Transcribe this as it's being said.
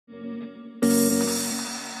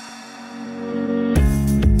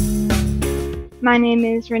My name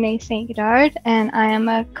is Renee St. Godard, and I am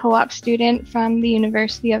a co-op student from the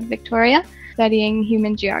University of Victoria studying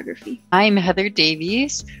human geography. I'm Heather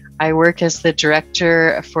Davies. I work as the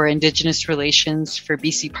Director for Indigenous Relations for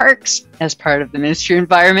BC Parks as part of the Ministry of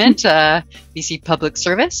Environment, BC Public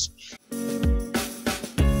Service.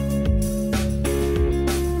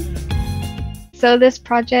 So this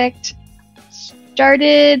project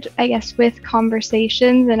started, I guess, with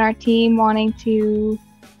conversations and our team wanting to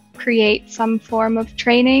create some form of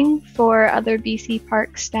training for other BC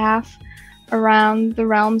Park staff around the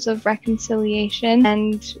realms of reconciliation.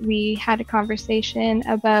 And we had a conversation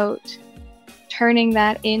about turning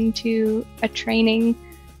that into a training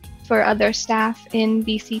for other staff in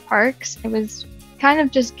BC Parks. It was kind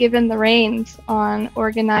of just given the reins on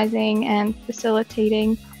organizing and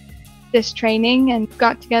facilitating this training, and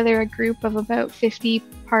got together a group of about 50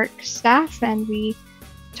 park staff, and we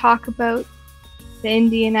talk about the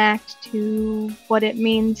Indian Act to what it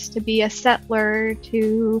means to be a settler,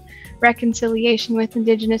 to reconciliation with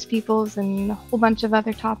Indigenous peoples, and a whole bunch of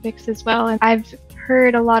other topics as well. And I've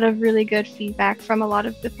heard a lot of really good feedback from a lot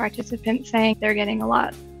of the participants saying they're getting a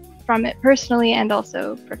lot from it personally and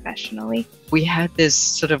also professionally. We had this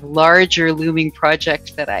sort of larger looming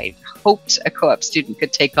project that I hoped a co-op student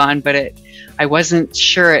could take on, but I wasn't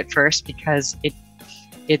sure at first because it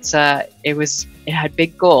had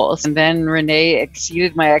big goals. And then Renee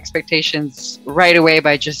exceeded my expectations right away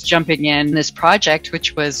by just jumping in this project,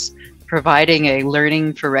 which was providing a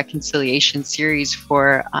Learning for Reconciliation series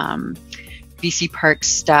for BC Parks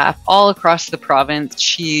staff all across the province.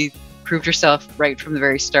 She proved herself right from the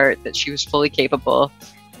very start that she was fully capable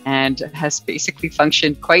and has basically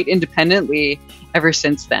functioned quite independently ever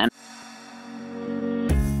since then.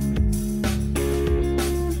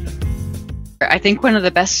 I think one of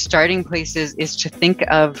the best starting places is to think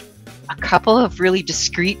of a couple of really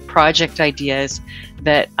discrete project ideas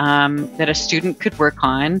that a student could work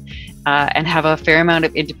on and have a fair amount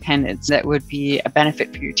of independence that would be a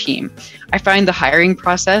benefit for your team. I find the hiring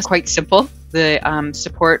process quite simple. The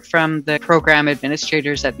support from the program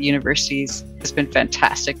administrators at the universities has been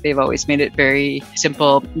fantastic. They've always made it very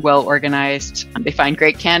simple, well organized. They find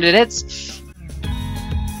great candidates.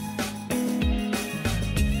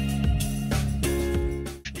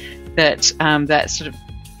 That sort of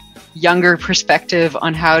younger perspective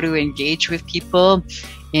on how to engage with people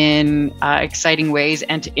in exciting ways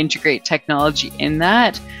and to integrate technology in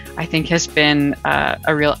that, I think has been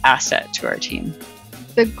a real asset to our team.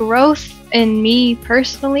 The growth in me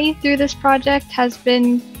personally through this project has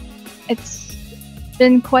been, it's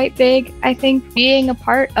been quite big. I think being a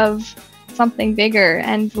part of something bigger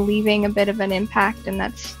and leaving a bit of an impact, and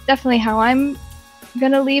that's definitely how I'm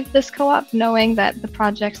going to leave this co-op, knowing that the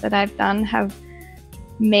projects that I've done have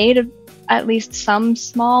made at least some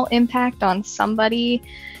small impact on somebody.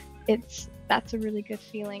 That's a really good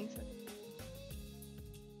feeling.